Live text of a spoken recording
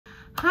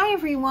Hi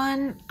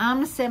everyone,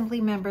 I'm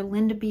Assemblymember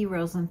Linda B.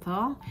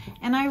 Rosenthal,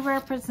 and I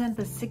represent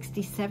the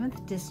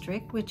 67th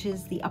District, which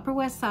is the Upper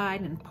West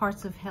Side and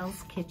parts of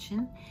Hell's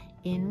Kitchen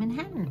in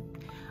Manhattan.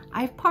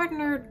 I've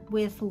partnered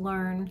with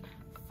LE&RN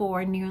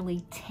for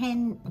nearly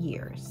 10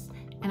 years,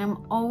 and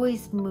I'm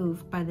always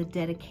moved by the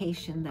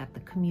dedication that the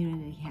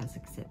community has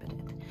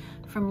exhibited.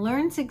 From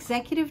LE&RN's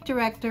Executive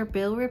Director,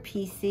 Bill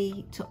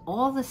Rapisi, to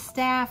all the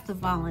staff, the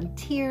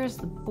volunteers,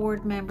 the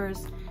board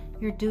members,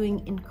 you're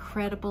doing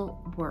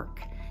incredible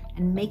work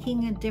and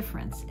making a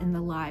difference in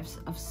the lives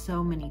of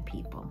so many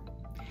people.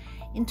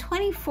 In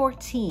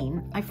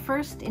 2014, I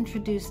first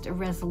introduced a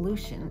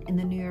resolution in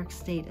the New York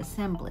State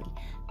Assembly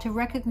to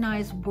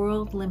recognize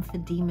World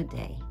Lymphedema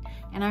Day,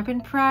 and I've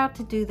been proud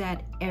to do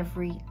that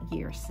every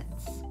year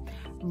since.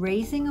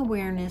 Raising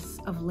awareness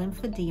of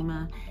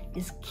lymphedema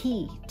is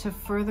key to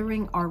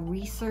furthering our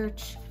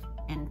research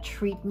and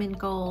treatment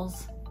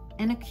goals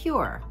and a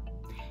cure.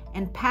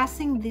 And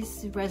passing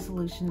these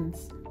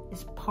resolutions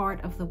is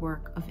part of the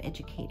work of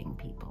educating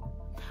people.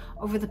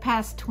 Over the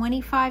past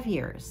 25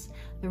 years,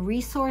 the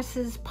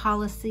resources,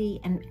 policy,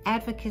 and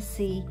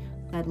advocacy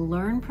that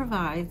LE&RN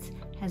provides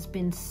has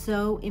been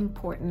so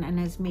important and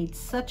has made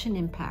such an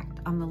impact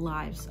on the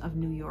lives of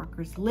New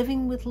Yorkers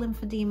living with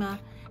lymphedema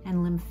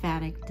and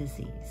lymphatic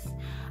disease.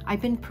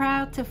 I've been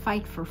proud to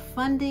fight for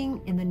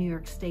funding in the New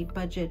York State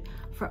budget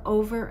for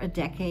over a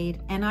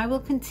decade, and I will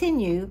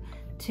continue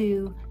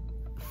to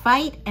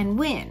fight and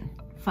win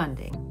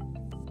funding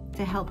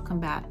to help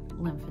combat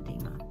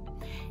lymphedema.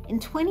 In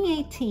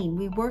 2018,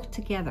 we worked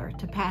together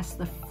to pass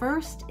the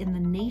first in the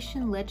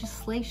nation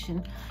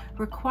legislation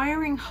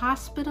requiring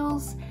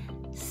hospitals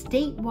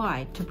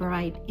statewide to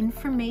provide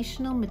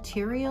informational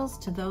materials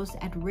to those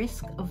at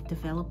risk of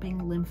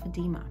developing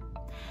lymphedema.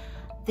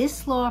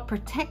 This law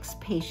protects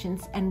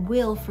patients and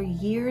will for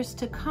years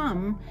to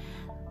come,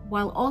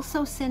 while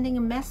also sending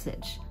a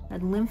message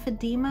that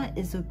lymphedema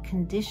is a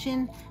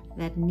condition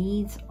that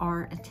needs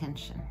our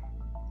attention.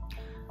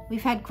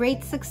 We've had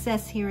great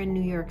success here in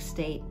New York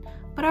State,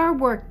 but our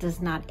work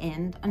does not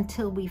end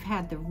until we've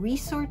had the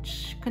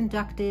research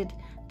conducted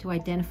to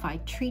identify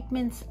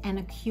treatments and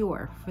a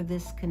cure for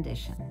this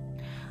condition.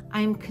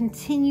 I am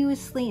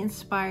continuously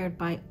inspired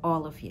by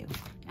all of you,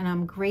 and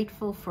I'm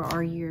grateful for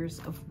our years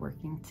of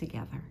working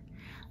together.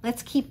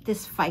 Let's keep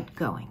this fight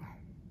going.